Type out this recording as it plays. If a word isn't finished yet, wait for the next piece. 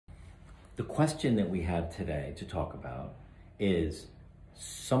The question that we have today to talk about is,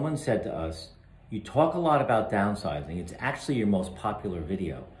 someone said to us, you talk a lot about downsizing. It's actually your most popular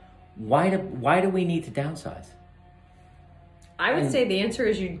video. Why do we need to downsize? I would say the answer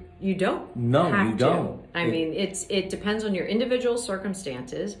is you don't. No, you don't. I mean, it depends on your individual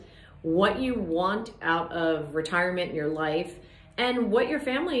circumstances, what you want out of retirement in your life, and what your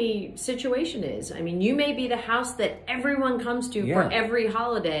family situation is. I mean, you may be the house that everyone comes to for every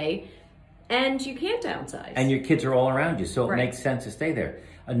holiday, and you can't downsize. And your kids are all around you, so it makes sense to stay there.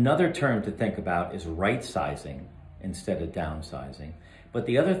 Another term to think about is right-sizing instead of downsizing. But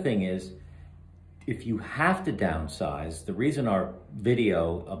the other thing is, if you have to downsize, the reason our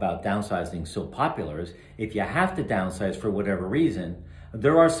video about downsizing is so popular is, if you have to downsize for whatever reason,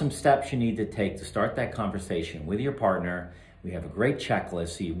 there are some steps you need to take to start that conversation with your partner. We have a great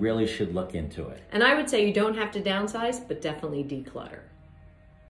checklist, so you really should look into it. And I would say you don't have to downsize, but definitely declutter.